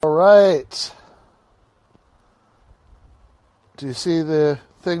right. Do you see the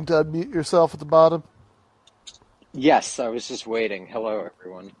thing to unmute yourself at the bottom? Yes, I was just waiting. Hello,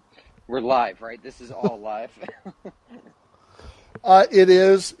 everyone. We're live, right? This is all live. It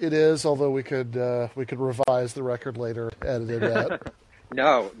is. Although we could revise the record later, edit it out.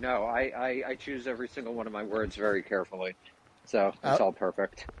 No, I choose every single one of my words very carefully, so it's all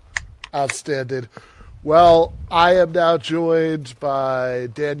perfect. Outstanding. Well, I am now joined by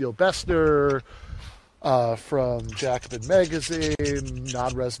Daniel Bessner from Jacobin Magazine,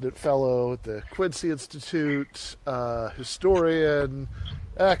 non-resident fellow at the Quincy Institute, historian,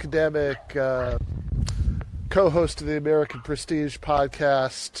 academic, co-host of the American Prestige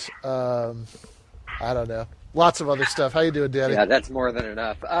podcast. I don't know. Lots of other stuff. How you doing, Danny? Yeah, that's more than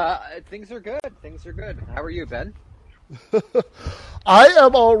enough. Things are good. How are you, Ben? I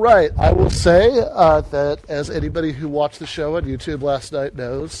am all right. I will say that as anybody who watched the show on YouTube last night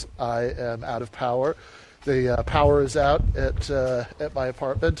knows, I am out of power. The power is out at my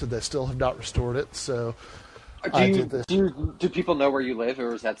apartment, and they still have not restored it. So Do people know where you live,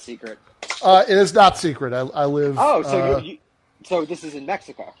 or is that secret? It is not secret. I live. Oh, so this is in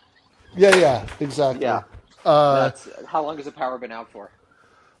Mexico. Yeah, exactly. Yeah. How long has the power been out for?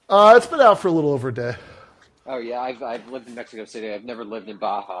 It's been out for a little over a day. Oh yeah, I've lived in Mexico City. I've never lived in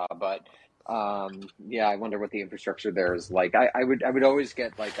Baja, but yeah, I wonder what the infrastructure there is like. I would always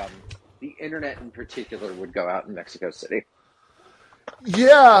get like the internet in particular would go out in Mexico City.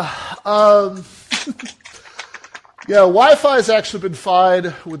 Yeah, yeah. Wi-Fi's actually been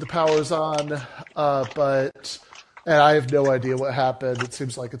fine with the powers on, but I have no idea what happened. It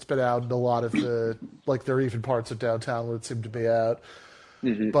seems like it's been out in a lot of the there are even parts of downtown where it seemed to be out.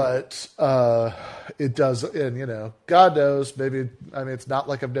 Mm-hmm. But it does, and God knows, maybe. I mean, it's not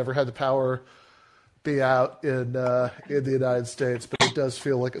like I've never had the power be out in the United States, but it does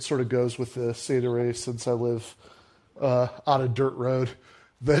feel like it sort of goes with the scenery since I live on a dirt road.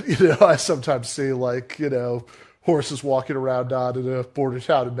 That I sometimes see horses walking around on in a border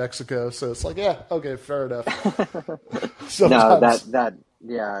town in Mexico. So it's like, yeah, okay, fair enough. No,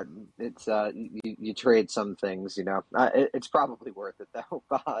 yeah, it's you trade some things, it's probably worth it though.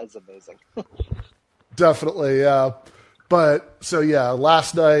 Baja is amazing. Definitely, yeah. But so yeah,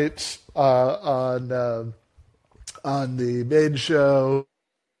 last night on the main show,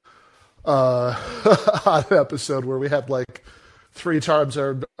 on an episode where we had 3 times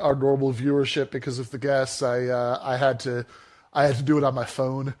our normal viewership because of the guests, I had to do it on my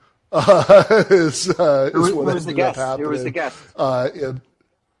phone. Who was the guest? Who was the guest?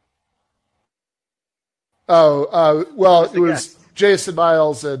 It was Jason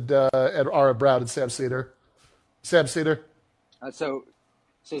Miles and Ara Brown and Sam Cedar. Sam Cedar. So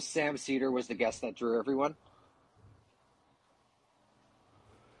Sam Cedar was the guest that drew everyone?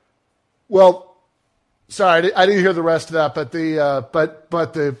 Well, sorry, I didn't hear the rest of that, but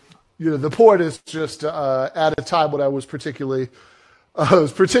the point is just at a time when I was particularly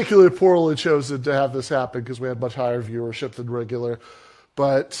poorly chosen to have this happen because we had much higher viewership than regular.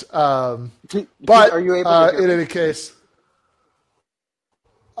 But are you able to hear in any case,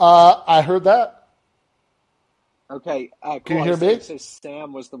 I heard that. Okay, can you hear me? So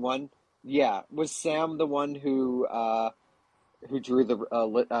Sam was the one. Yeah, was Sam the one who drew the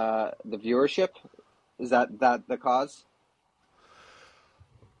viewership? Is that the cause?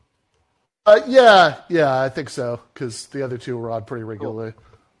 Yeah, I think so because the other two were on pretty regularly. Cool.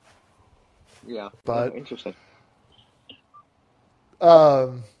 Yeah, but interesting.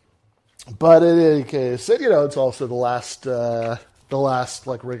 But in any case, it's also the last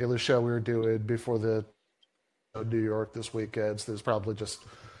regular show we were doing before the New York this weekend. So there's probably just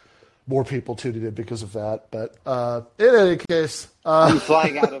more people tuning in because of that. But in any case, are you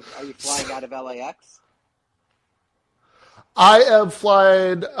flying out of LAX? I am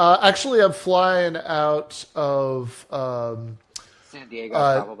flying. Actually, I'm flying out of San Diego.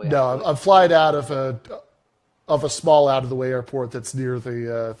 Probably. No, I'm flying out of a small out of the way airport that's near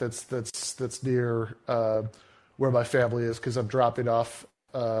the that's near where my family is because I'm dropping off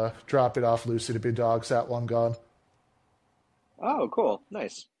Lucy to be dog sat while I'm gone. Oh, cool,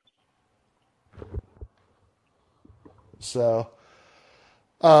 nice. So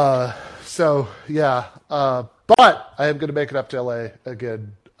yeah, but I am going to make it up to LA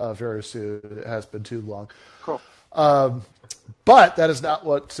again very soon. It has been too long. Cool. But that is not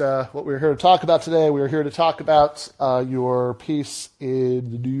what we're here to talk about today. We're here to talk about your piece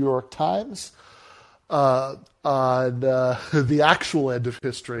in the New York Times on the actual end of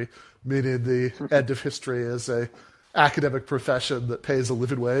history, meaning the end of history as a academic profession that pays a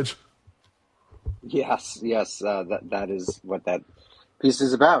living wage. Yes, that is what that Piece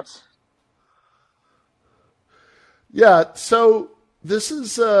is about. Yeah, so this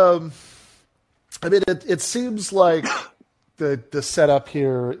is. I mean, it seems like the setup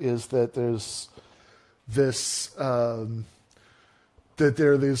here is that there's this that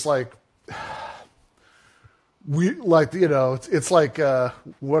there are these like we like it's like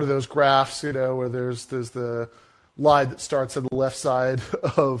one of those graphs where there's the line that starts on the left side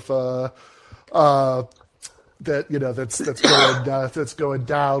of uh, that that's going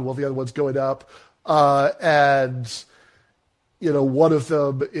down while the other one's going up, and one of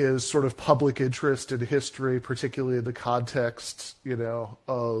them is sort of public interest in history, particularly in the context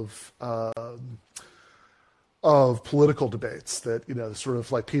of political debates that sort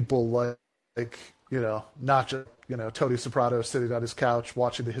of like people like not just Tony Soprano sitting on his couch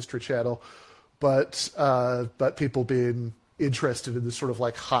watching the History Channel, but people being interested in this sort of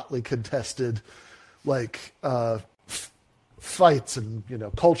like hotly contested like fights and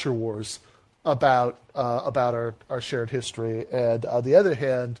culture wars about our shared history, and on the other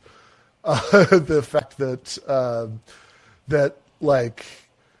hand, the fact that that like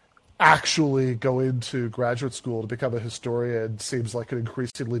actually go into graduate school to become a historian seems like an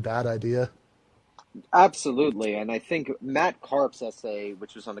increasingly bad idea. Absolutely. And I think Matt Karp's essay,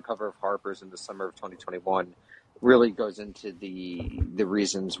 which was on the cover of Harper's in the summer of 2021, really goes into the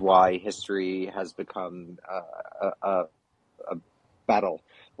reasons why history has become a battle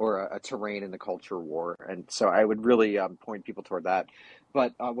or a terrain in the culture war. And so I would really point people toward that.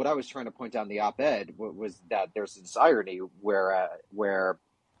 But what I was trying to point out in the op-ed was that there's this irony where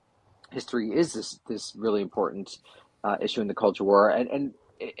history is this really important issue in the culture war, and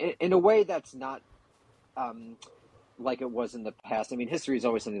in a way that's not um, like it was in the past. I mean, history is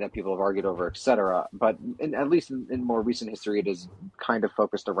always something that people have argued over, etc. But at least in more recent history, it is kind of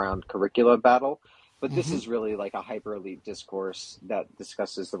focused around curricula battle. But this is really like a hyper elite discourse that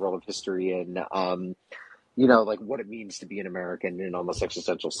discusses the role of history in, like what it means to be an American in an almost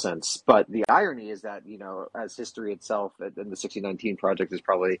existential sense. But the irony is that, as history itself, and the 1619 Project is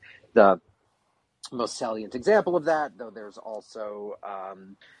probably the most salient example of that, though there's also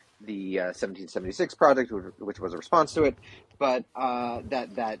the 1776 Project, which was a response to it, but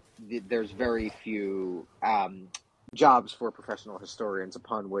there's very few jobs for professional historians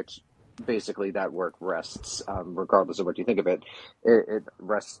upon which basically that work rests, regardless of what you think of it. It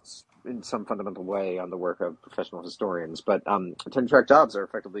rests in some fundamental way on the work of professional historians, but tenure-track jobs are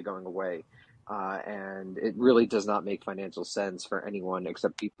effectively going away. And it really does not make financial sense for anyone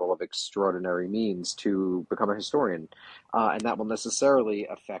except people of extraordinary means to become a historian. And that will necessarily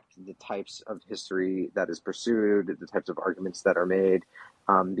affect the types of history that is pursued, the types of arguments that are made,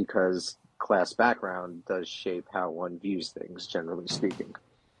 because class background does shape how one views things, generally speaking.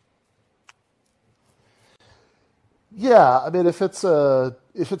 Yeah, I mean, if it's a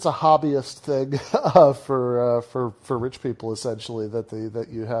hobbyist thing for rich people, essentially that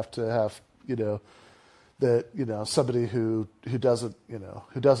you have to have that somebody who doesn't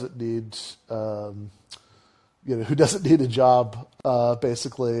need who doesn't need a job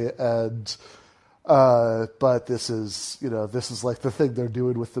basically, and but this is like the thing they're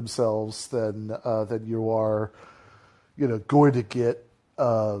doing with themselves, then you are going to get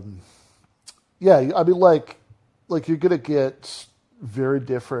yeah, I mean, like you're going to get very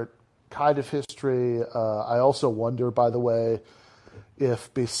different kind of history. I also wonder, by the way,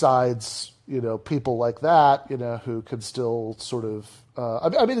 if besides people like that, who can still sort of,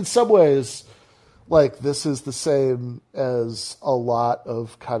 I mean, in some ways, like this is the same as a lot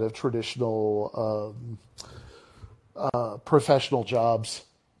of kind of traditional professional jobs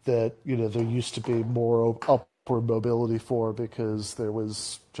that there used to be more upward mobility for because there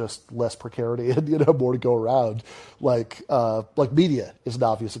was just less precarity and more to go around. Like media is an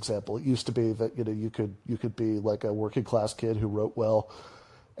obvious example. It used to be that you could be like a working class kid who wrote well,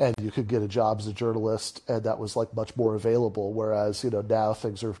 and you could get a job as a journalist, and that was like much more available. Whereas now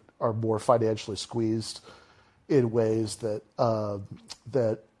things are more financially squeezed in ways that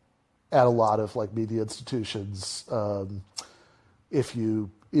that at a lot of like media institutions, if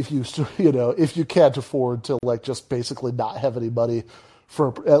you can't afford to like just basically not have any money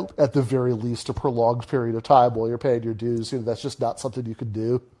for at the very least a prolonged period of time while you're paying your dues, that's just not something you can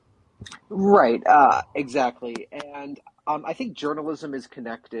do. Right, exactly. And I think journalism is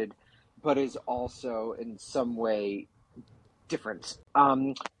connected, but is also in some way different.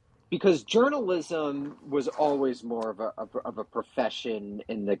 because journalism was always more of a profession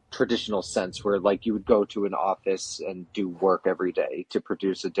in the traditional sense, where like you would go to an office and do work every day to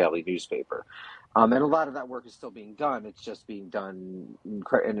produce a daily newspaper. And a lot of that work is still being done. It's just being done in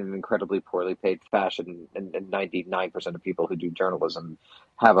an incredibly poorly paid fashion. And 99% of people who do journalism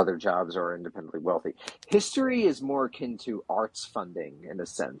have other jobs or are independently wealthy. History is more akin to arts funding in a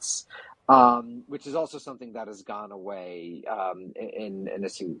sense, which is also something that has gone away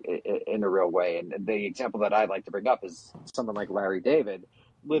in a real way. And the example that I like to bring up is someone like Larry David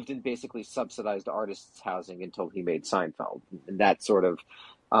lived in basically subsidized artists' housing until he made Seinfeld. And that sort of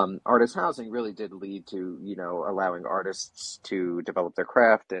artist housing really did lead to, allowing artists to develop their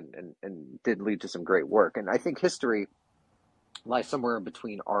craft and did lead to some great work. And I think history lies somewhere in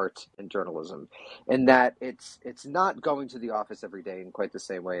between art and journalism, in that it's not going to the office every day in quite the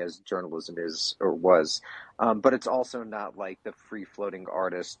same way as journalism is or was, but it's also not like the free floating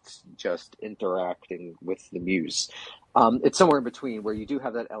artists just interacting with the muse. It's somewhere in between, where you do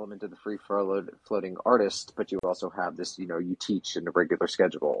have that element of the free floating artist, but you also have this, you teach in a regular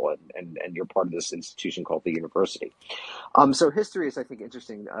schedule, and you're part of this institution called the university. So history is, I think,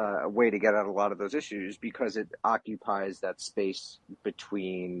 interesting, a way to get at a lot of those issues, because it occupies that space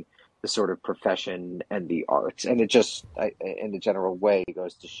between the sort of profession and the arts. And it just, in a general way,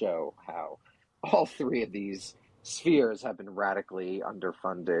 goes to show how all three of these spheres have been radically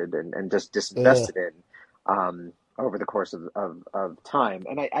underfunded and just Yeah. disinvested in, over the course of time.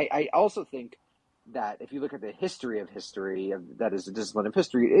 And I also think that if you look at the history of history, that is the discipline of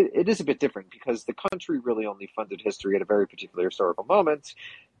history, it is a bit different, because the country really only funded history at a very particular historical moment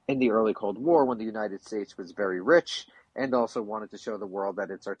in the early Cold War, when the United States was very rich and also wanted to show the world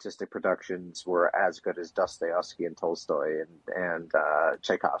that its artistic productions were as good as Dostoevsky and Tolstoy and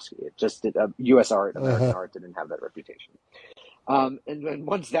Tchaikovsky. It just did, U.S. art, American Uh-huh. art, didn't have that reputation. And then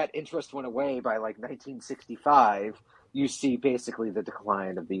once that interest went away by like 1965, you see basically the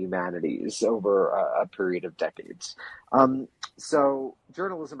decline of the humanities over a period of decades. So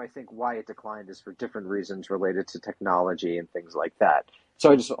journalism, I think, why it declined is for different reasons related to technology and things like that. So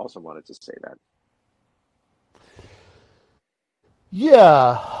I just also wanted to say that.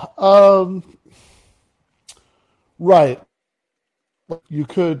 Yeah. Right. You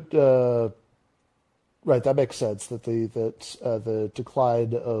could. Right. That makes sense. The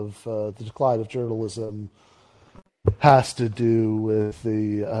decline of journalism has to do with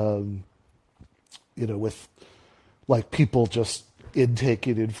with like people just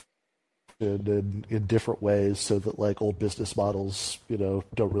intaking information in different ways, so that like old business models,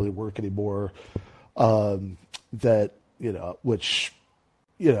 don't really work anymore. That which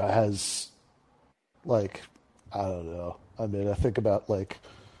has, like, I don't know. I mean, I think about like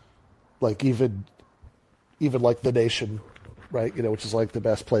even like The Nation, right? Which is like the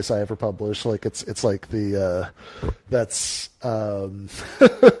best place I ever published. Like it's like the that's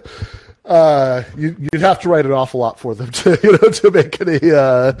you'd have to write an awful lot for them to to make any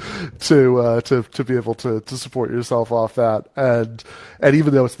to be able to support yourself off that. And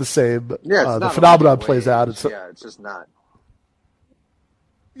even though it's the same, Yeah, it's the not a phenomenon living plays out. wage. Yeah, it's just not.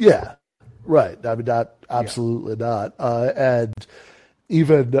 Yeah, right. I mean, not Yeah. absolutely not.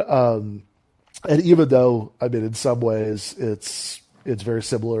 Even and even though, I mean, in some ways it's very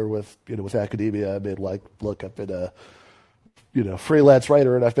similar with with academia. I mean, like, look, I've been a freelance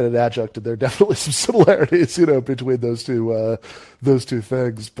writer, and I've been an adjunct, and there are definitely some similarities between those two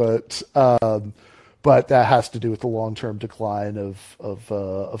things. But that has to do with the long term decline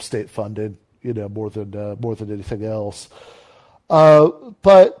of state funding, more than anything else.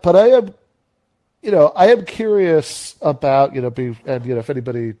 But I am curious about and if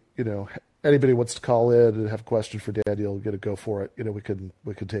anybody wants to call in and have a question for Daniel, go for it.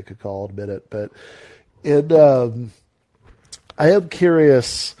 We can take a call in a minute. But I am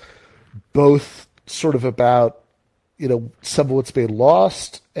curious both sort of about some of what's being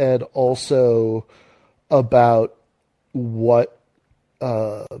lost, and also about what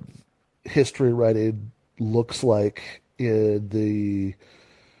history writing looks like in the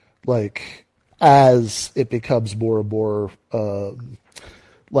like as it becomes more and more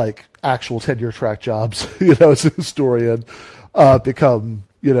like actual tenure track jobs, as a historian, become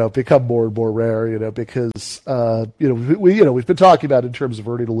more and more rare, because we've been talking about in terms of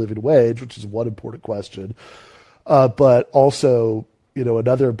earning a living wage, which is one important question, but also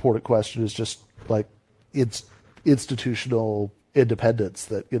another important question is just like it's institutional independence,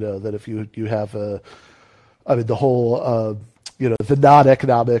 that if you have the whole the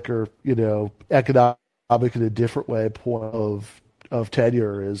non-economic or economic in a different way point of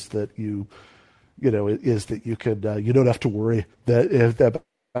tenure is that you can you don't have to worry that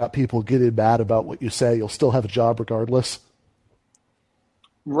people getting mad about what you say, you'll still have a job regardless.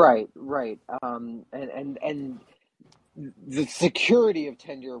 Right, right. And the security of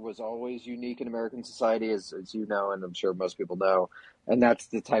tenure was always unique in American society, as you know, and I'm sure most people know, and that's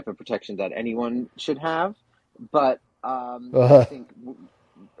the type of protection that anyone should have. But I Uh, think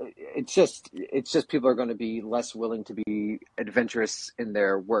it's just people are going to be less willing to be adventurous in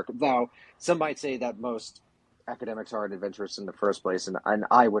their work. Now, some might say that most academics aren't adventurous in the first place, and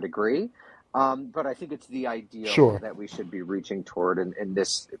I would agree. But I think it's the ideal sure. that we should be reaching toward in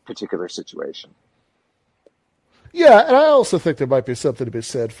this particular situation. Yeah, and I also think there might be something to be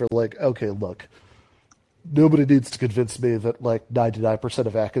said for like, okay, look, nobody needs to convince me that like 99%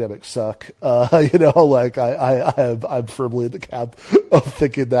 of academics suck. Like I'm firmly in the camp of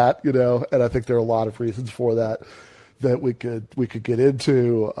thinking that, and I think there are a lot of reasons for that we could get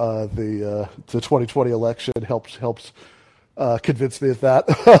into. The 2020 election helps convince me of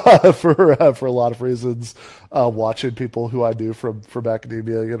that for a lot of reasons. Watching people who I knew from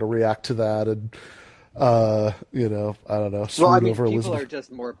academia, react to that and I don't know, Well, I swoon mean, over people Elizabeth. are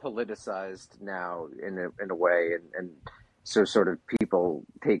just more politicized now in a way, and so sort of people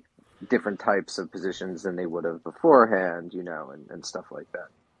take different types of positions than they would have beforehand, and stuff like that.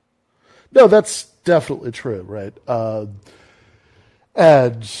 No, that's definitely true, right?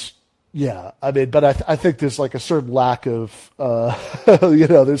 And yeah, I mean, but I think there's like a certain lack of,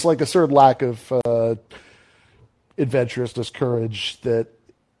 there's like a certain lack of adventurousness, courage that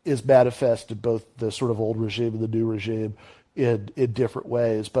is manifest in both the sort of old regime and the new regime in different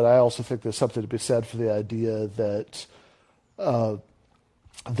ways. But I also think there's something to be said for the idea that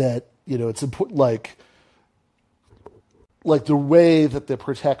it's important, like the way that the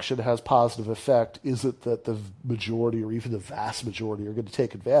protection has positive effect isn't that the majority or even the vast majority are going to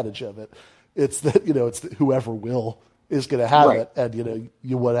take advantage of it. It's that it's that whoever will is going to have Right, it, and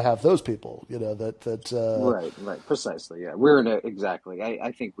you want to have those people. right, right. Precisely. Yeah, we're in a exactly.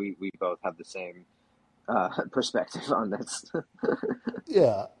 I think we both have the same perspective on this.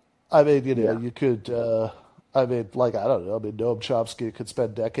 Yeah, I mean Yeah. you could. I mean, like I don't know. I mean, Noam Chomsky could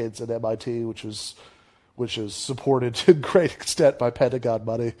spend decades at MIT, which is supported to a great extent by Pentagon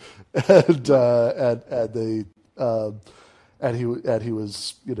money, and Right. he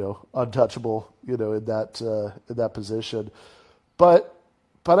was untouchable in that position, but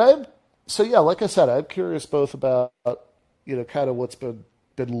I'm so yeah, like I said, I'm curious both about kind of what's been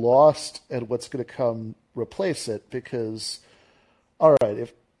lost and what's going to come replace it because all right,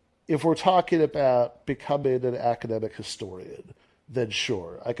 if we're talking about becoming an academic historian, then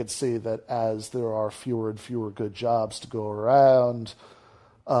sure, I could see that as there are fewer and fewer good jobs to go around,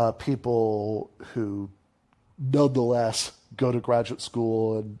 people who nonetheless go to graduate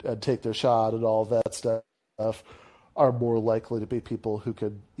school and take their shot and all that stuff are more likely to be people who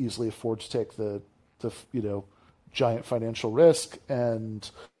can easily afford to take the giant financial risk,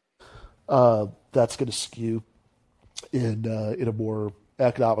 and that's going to skew in a more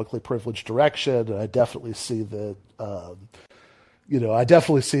economically privileged direction. And I definitely see the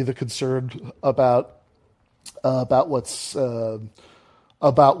concern about about what's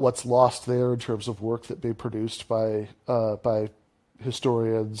lost there in terms of work that be produced by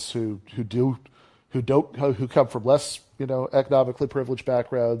historians who come from less economically privileged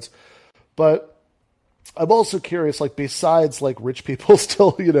backgrounds. But I'm also curious, like besides like rich people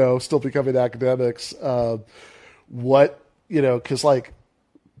still becoming academics, what because like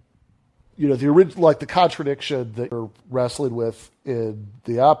the original like the contradiction that you're wrestling with in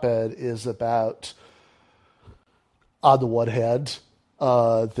the op-ed is about on the one hand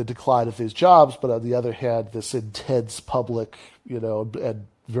the decline of these jobs, but on the other hand this intense public and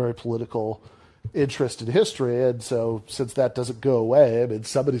very political interest in history, and so since that doesn't go away, I mean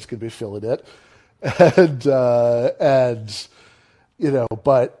somebody's going to be filling it, and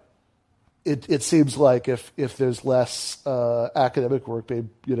but it seems like if there's less academic work being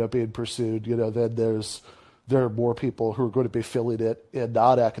pursued, then there are more people who are going to be filling it in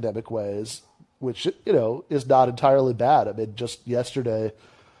non-academic ways, which is not entirely bad. I mean, just yesterday,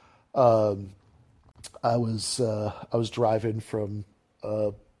 I was driving from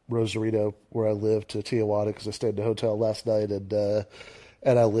Rosarito, where I live, to Tijuana because I stayed in a hotel last night, and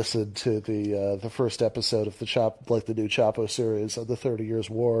I listened to the first episode of the new Chapo series on the 30 Years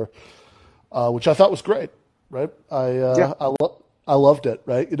War, which I thought was great. Right, Yeah. I loved it.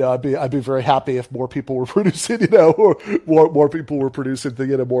 Right, I'd be very happy if more people were producing, or more people were producing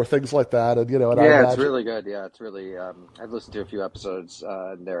more things like that, and I Yeah, it's imagine, really good. Yeah, it's really. I've listened to a few episodes.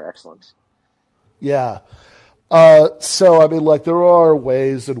 And they're excellent. yeah. So I mean, like there are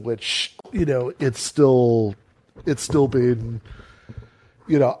ways in which it's still being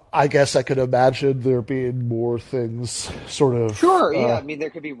I guess I could imagine there being more things sort of. Sure, yeah. I mean, there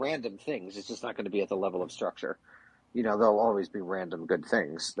could be random things. It's just not going to be at the level of structure. There'll always be random good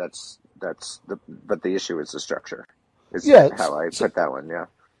things. But the issue is the structure. Is Yeah. how I So, put that one. Yeah.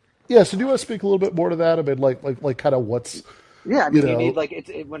 yeah. So do you want to speak a little bit more to that? I mean, like kind of what's, Yeah, I you mean, you need know, like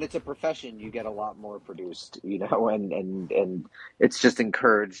when it's a profession, you get a lot more produced, and it's just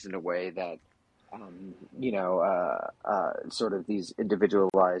encouraged in a way that, sort of these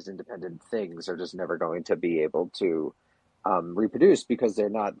individualized, independent things are just never going to be able to reproduce because they're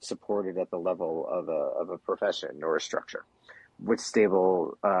not supported at the level of a profession or a structure with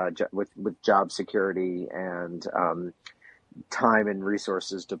stable, with job security and time and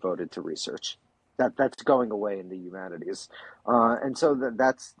resources devoted to research. That's going away in the humanities, and so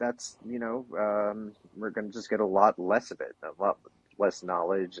that's we're going to just get a lot less of it, a lot less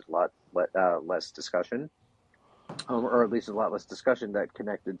knowledge, a lot less discussion, or at least a lot less discussion that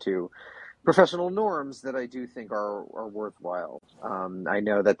connected to professional norms that I do think are worthwhile. I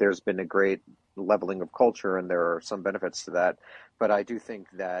know that there's been a great leveling of culture, and there are some benefits to that. But I do think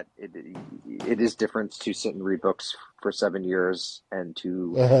that it is different to sit and read books for 7 years and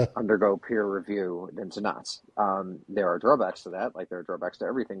to uh, undergo peer review than to not. There are drawbacks to that, like there are drawbacks to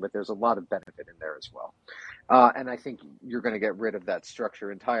everything, but there's a lot of benefit in there as well. And I think you're going to get rid of that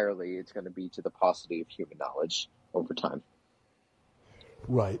structure entirely. It's going to be to the paucity of human knowledge over time.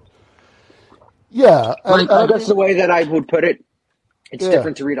 right. Yeah. And, Right. and I That's mean, the way that I would put it. It's yeah.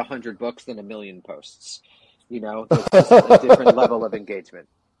 different to read 100 books than a million posts. There's just a different level of engagement.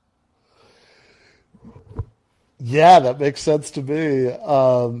 Yeah, that makes sense to me.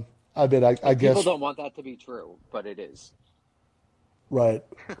 I mean, I And people guess, don't want that to be true, but it is. right.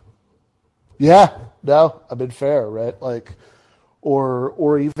 Yeah, no, I mean, fair, right? Like,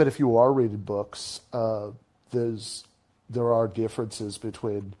 or even if you are reading books, there's there are differences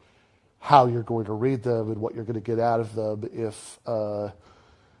between how you're going to read them and what you're going to get out of them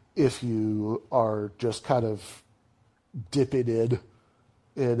if you are just kind of dipping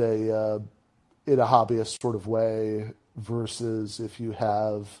in a hobbyist sort of way versus if you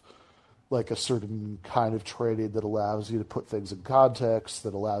have like a certain kind of training that allows you to put things in context,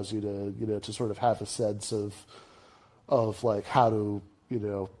 that allows you to to sort of have a sense of like how to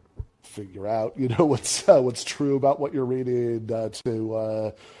figure out what's true about what you're reading,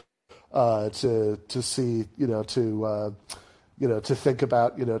 to see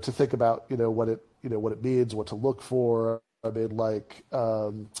to think about what it means, what to look for. I mean, like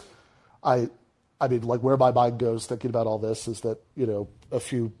I I mean, like where my mind goes thinking about all this is that a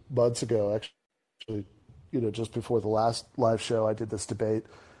few months ago, actually, just before the last live show, I did this debate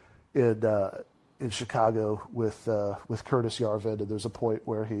in in Chicago with Curtis Yarvin, and there's a point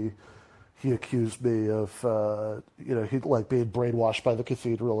where he accused me of he like being brainwashed by the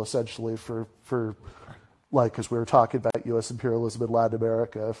cathedral essentially for like because we were talking about U.S. imperialism in Latin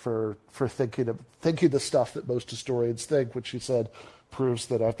America for thinking the stuff that most historians think, which he said proves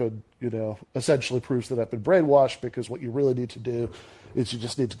that I've been essentially proves that I've been brainwashed because what you really need to do is you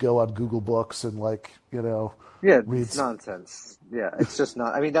just need to go on Google Books and like Yeah, read. it's nonsense. Yeah, it's just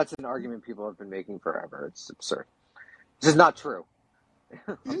not. I mean, that's an argument people have been making forever. It's absurd. It's just not true.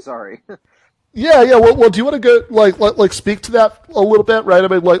 I'm sorry. Yeah, yeah. Well, do you want to go like speak to that a little bit, right? I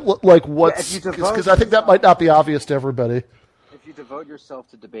mean, like Yeah, if what's you because devote I think that might yourself not be obvious to everybody. if you devote yourself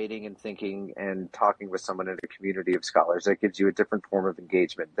to debating and thinking and talking with someone in a community of scholars, that gives you a different form of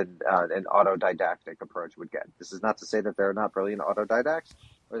engagement than an autodidactic approach would get. This is not to say that there are not brilliant autodidacts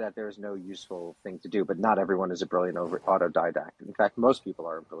or that there is no useful thing to do, but not everyone is a brilliant autodidact. In fact, most people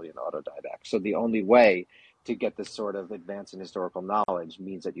are a brilliant autodidact. So the only way to get this sort of advance in historical knowledge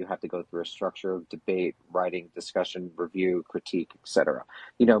means that you have to go through a structure of debate, writing, discussion, review, critique, etc.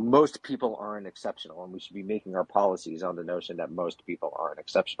 Most people aren't exceptional, and we should be making our policies on the notion that most people aren't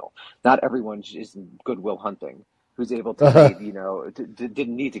exceptional. Not everyone is Goodwill Hunting who's able to read,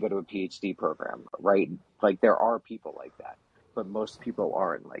 didn't need to go to a PhD program, right? Like there are people like that, but most people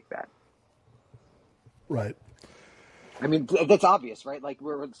aren't like that. Right. I mean, that's obvious, right? Like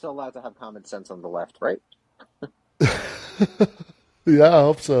we're still allowed to have common sense on the left, right? Yeah, I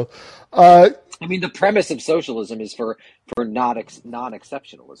hope so. Uh, I mean, the premise of socialism is for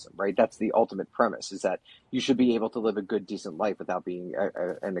non-exceptionalism, right? That's the ultimate premise: is that you should be able to live a good, decent life without being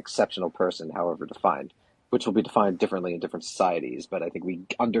an exceptional person, however defined, which will be defined differently in different societies. But I think we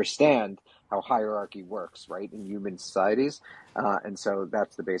understand how hierarchy works, right, in human societies, and so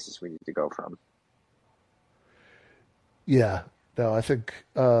that's the basis we need to go from. yeah. No, I think.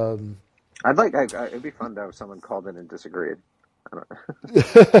 It'd be fun to have someone called in and disagreed.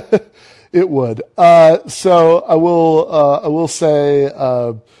 It would. So I will. I will say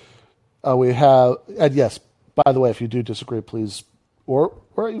we have. And yes, by the way, if you do disagree, please, or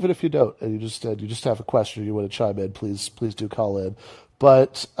even if you don't, and you just have a question, or you want to chime in, please do call in.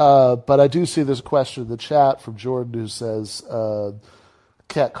 But I do see there's a question in the chat from Jordan who says,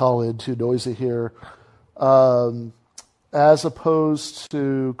 "Can't call in, too noisy here." Um, as opposed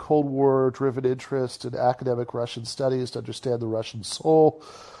to Cold War-driven interest in academic Russian studies to understand the Russian soul.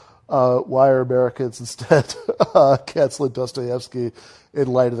 Why are Americans instead canceling Dostoevsky in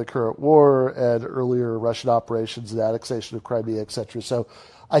light of the current war and earlier Russian operations and annexation of Crimea, etc.? So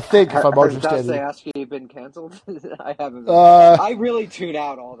I think if I'm Has understanding, Dostoevsky been canceled? I haven't been. uh, I really tune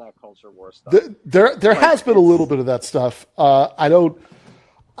out all that culture war stuff. there Like has been a little it's bit of that stuff. I don't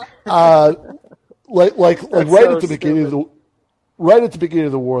uh, like that's right at so the beginning of stupid. the right at the beginning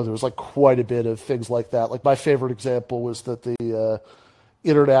of the war, there was like quite a bit of things like that. Like my favorite example was that the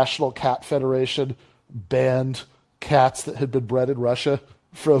International Cat Federation banned cats that had been bred in Russia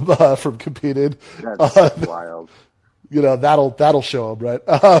from competing. That's Uh, wild. that'll show them, right?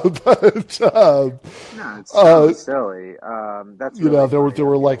 No, it's so uh, silly. That's really funny. there were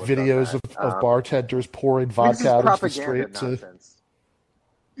People like have done videos that. of bartenders pouring I mean, this vodka is out into the propaganda street to nonsense.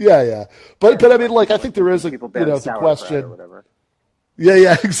 yeah. Yeah, But I mean, like like I people think there is a people ban the sauerkraut or question. whatever.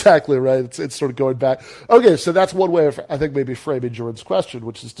 Yeah, exactly, right. It's sort of going back. Okay, so that's one way of, I think, maybe framing Jordan's question,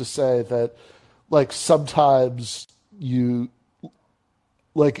 which is to say that, like, sometimes you,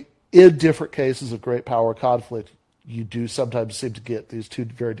 like, in different cases of great power conflict, you do sometimes seem to get these two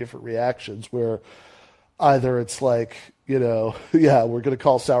very different reactions where either it's like, yeah, we're going to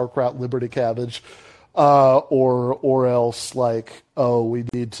call sauerkraut liberty cabbage, or else like, oh, we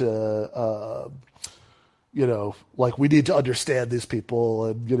need to, like we need to understand these people,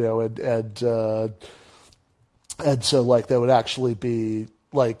 and and so like there would actually be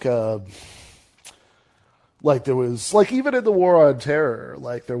like there was like even in the war on terror,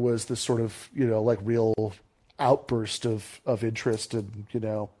 like there was this sort of like real outburst of interest in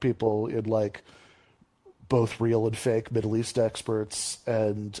people in like both real and fake Middle East experts,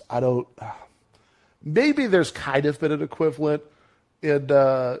 and I don't. Maybe there's kind of been an equivalent in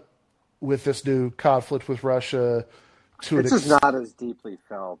with this new conflict with Russia to an It's just extent. not as deeply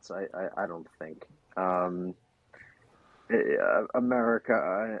felt. I don't think. Um,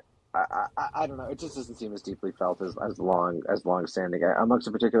 America. I don't know. It just doesn't seem as deeply felt as long standing amongst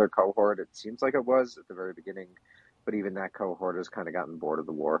a particular cohort. It seems like it was at the very beginning, but even that cohort has kind of gotten bored of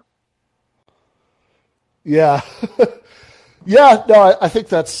the war. Yeah, yeah. No, I think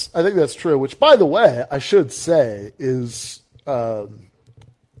that's true. Which, by the way, I should say is, I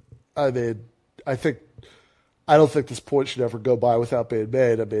mean, I think I don't think this point should ever go by without being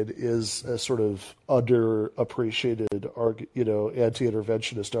made. I mean, is a sort of underappreciated,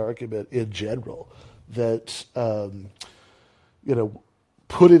 anti-interventionist argument in general that you know,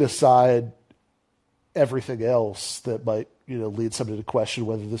 putting aside everything else that might lead somebody to question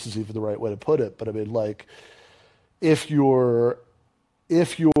whether this is even the right way to put it. But I mean, like, if you're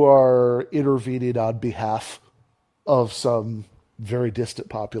if you are intervening on behalf of some very distant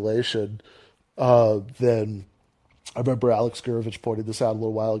population, then I remember Alex Gurovich pointed this out a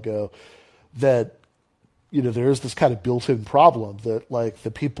little while ago that there is this kind of built-in problem that like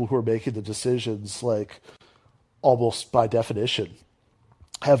the people who are making the decisions, like almost by definition,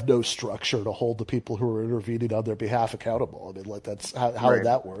 have no structure to hold the people who are intervening on their behalf accountable. I mean, like that's how would Right.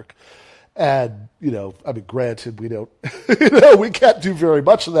 that work? And I mean, granted, we don't, we can't do very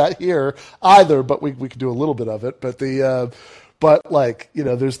much of that here either, but we can do a little bit of it. But but like,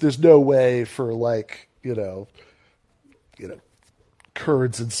 there's no way for like,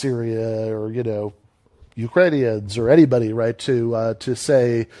 Kurds in Syria or Ukrainians or anybody, right, to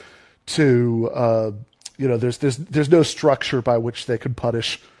say to there's no structure by which they can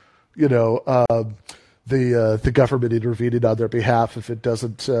punish the government intervening on their behalf if it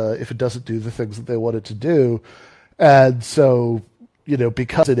doesn't do the things that they want it to do. And so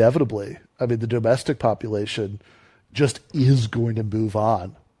because inevitably, I mean, the domestic population just is going to move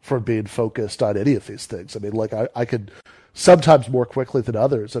on from being focused on any of these things. I mean, like I could sometimes more quickly than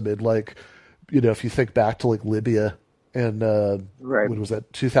others. I mean, like, if you think back to like Libya and Right. when was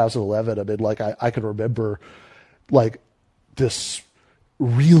that, 2011? I mean, like I can remember like this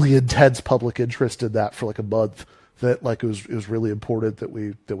really intense public interest in that for like a month. That like it was really important that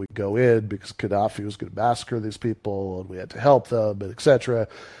we go in because Gaddafi was going to massacre these people and we had to help them and etc.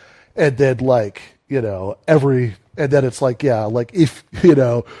 And then like and then it's like, yeah, like if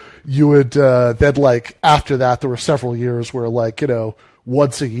you would then like after that there were several years where like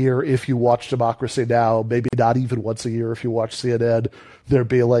once a year if you watch Democracy Now, maybe not even once a year if you watch CNN, there'd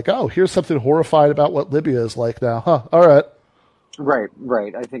be like, oh, here's something horrifying about what Libya is like now. Huh, all right. Right,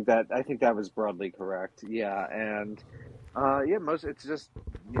 right. I think that was broadly correct. Yeah, and yeah, most it's just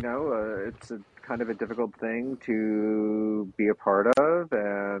it's a kind of a difficult thing to be a part of,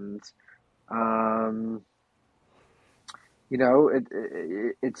 and um,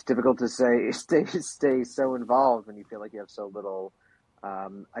 it's difficult to say stay so involved when you feel like you have so little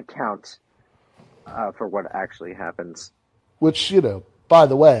account for what actually happens. Which, by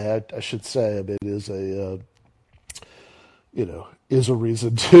the way, I should say, I mean, is is a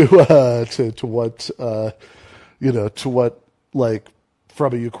reason to what to what, like,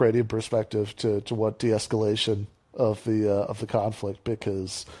 from a Ukrainian perspective, to what de-escalation of the conflict,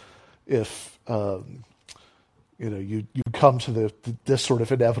 because if you come to this sort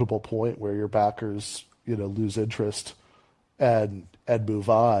of inevitable point where your backers lose interest and move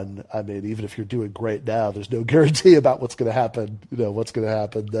on. I mean, even if you're doing great now, there's no guarantee about what's going to happen. What's going to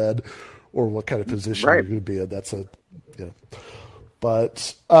happen then, or what kind of position you're Right. going to be in. That's a you know.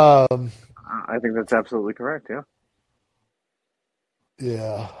 But I think that's absolutely correct. Yeah.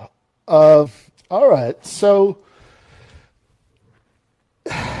 yeah. All right.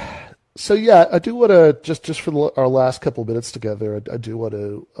 Yeah, I do want to just for our last couple of minutes together. I do want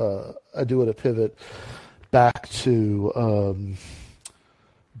to pivot back to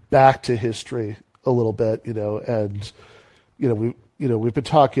back to history a little bit, and we've been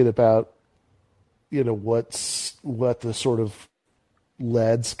talking about what the sort of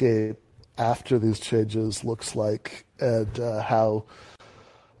landscape after these changes looks like, and how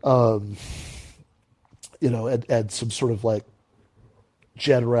and some sort of like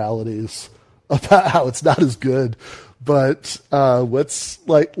generalities about how it's not as good. But what's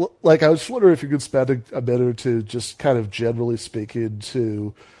like I was wondering if you could spend a minute or two just kind of generally speaking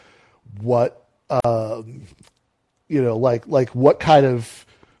to what what kind of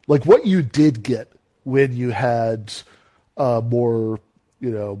like what you did get when you had more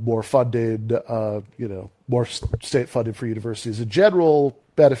more funding, more state funding for universities in general,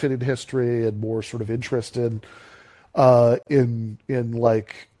 benefiting history, and more sort of interest in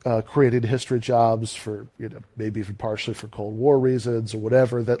like creating history jobs for maybe even partially for Cold War reasons or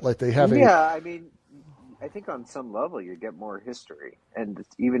whatever, that like they have a Yeah, I mean, I think on some level you get more history, and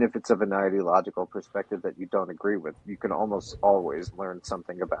even if it's of an ideological perspective that you don't agree with, you can almost always learn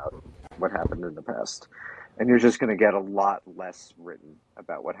something about what happened in the past. And you're just going to get a lot less written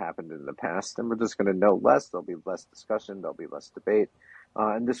about what happened in the past, and we're just going to know less. There'll be less discussion, there'll be less debate,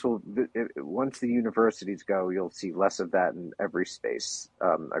 and this will once the universities go, you'll see less of that in every space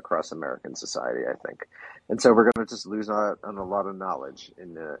across American society, I think. And so we're going to just lose out on a lot of knowledge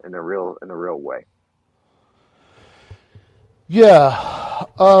in a real way. yeah.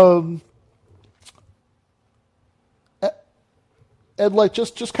 And like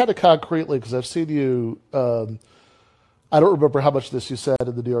just kind of concretely, because I've seen you. I don't remember how much of this you said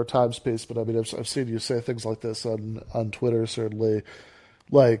in the New York Times piece, but I mean, I've seen you say things like this on Twitter, certainly.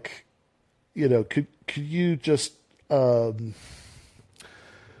 Like, could you just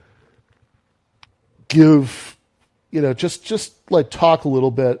give, just like talk a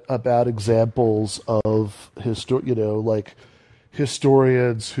little bit about examples of like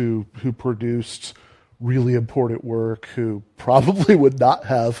historians who produced really important work, who probably would not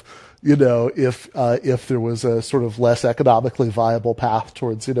have, if there was a sort of less economically viable path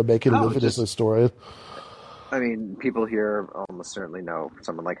towards making a Oh, living as a just historian. I mean, people here almost certainly know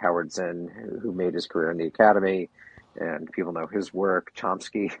someone like Howard Zinn, who made his career in the academy, and people know his work.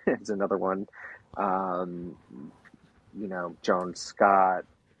 Chomsky is another one. Um, Joan Scott,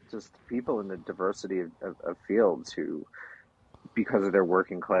 just people in the diversity of fields who, because of their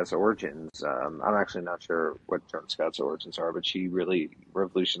working class origins, I'm actually not sure what Joan Scott's origins are, but she really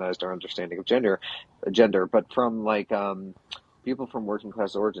revolutionized our understanding of gender. But from like people from working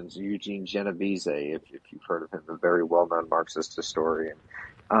class origins, Eugene Genovese, if you've heard of him, a very well known Marxist historian,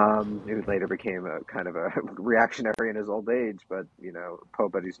 who later became a kind of a reactionary in his old age, but Poe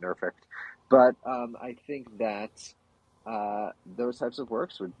Buddy's perfect. But I think that those types of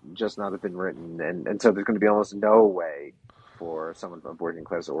works would just not have been written, and so there's going to be almost no way for someone of working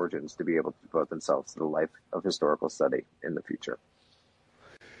class origins to be able to devote themselves to the life of historical study in the future.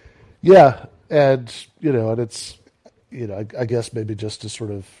 Yeah, and and it's I guess maybe just to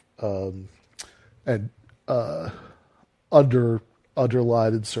sort of and under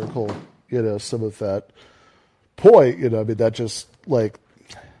underline and circle some of that point. I mean, that just like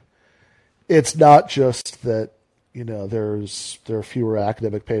it's not just that there are fewer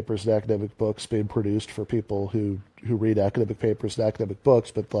academic papers and academic books being produced for people who who read academic papers and academic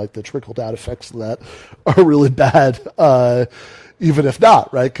books, but like the trickle down effects of that are really bad, even if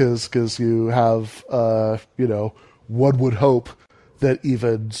not, right? Because you have, one would hope that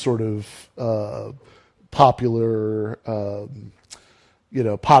even sort of popular,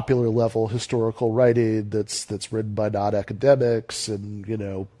 popular level historical writing that's written by non-academics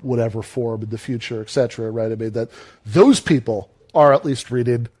and, whatever form in the future, et cetera, right? I mean, that those people are at least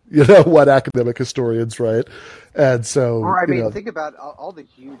reading, what academic historians write. And so, Or, I mean, think about all the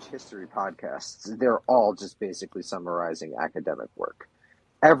huge history podcasts. They're all just basically summarizing academic work.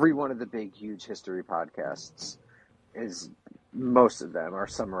 Every one of the big, huge history podcasts most of them are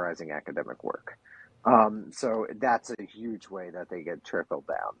summarizing academic work. So that's a huge way that they get trickled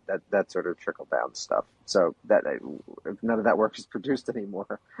down, that sort of trickle down stuff. So that if none of that work is produced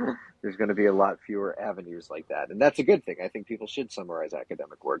anymore, there's going to be a lot fewer avenues like that. And that's a good thing. I think people should summarize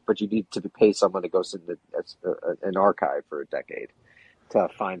academic work, but you need to pay someone to go sit in an archive for a decade to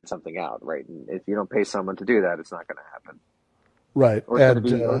find something out, right? And if you don't pay someone to do that, it's not going to happen. Right. Or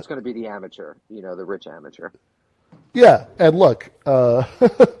it's going to be the amateur, the rich amateur. Yeah. And look, so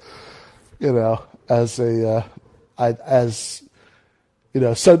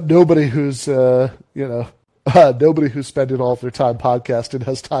nobody who's nobody who's spending all of their time podcasting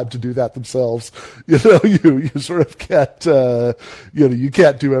has time to do that themselves. You sort of can't you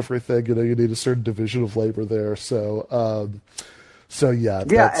can't do everything. You need a certain division of labor there. So yeah, and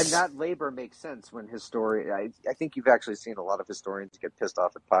that labor makes sense when I think you've actually seen a lot of historians get pissed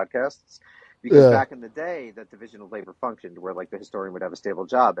off at podcasts. Because back in the day, that division of labor functioned where like the historian would have a stable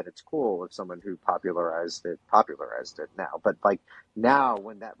job, and it's cool if someone who popularized it now. But like now,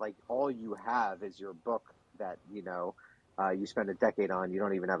 when that like all you have is your book that you spend a decade on, you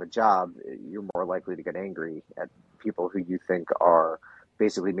don't even have a job, you're more likely to get angry at people who you think are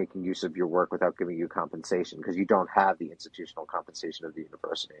basically making use of your work without giving you compensation because you don't have the institutional compensation of the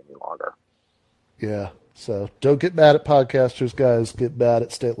university any longer. Yeah, so don't get mad at podcasters, guys. Get mad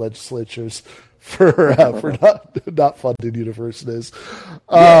at state legislatures for not funding universities.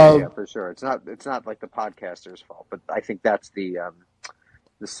 For sure. It's not like the podcaster's fault, but I think that's the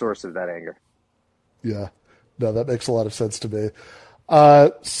source of that anger. Yeah, no, that makes a lot of sense to me.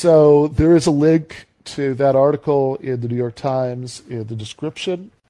 So there is a link to that article in the New York Times in the description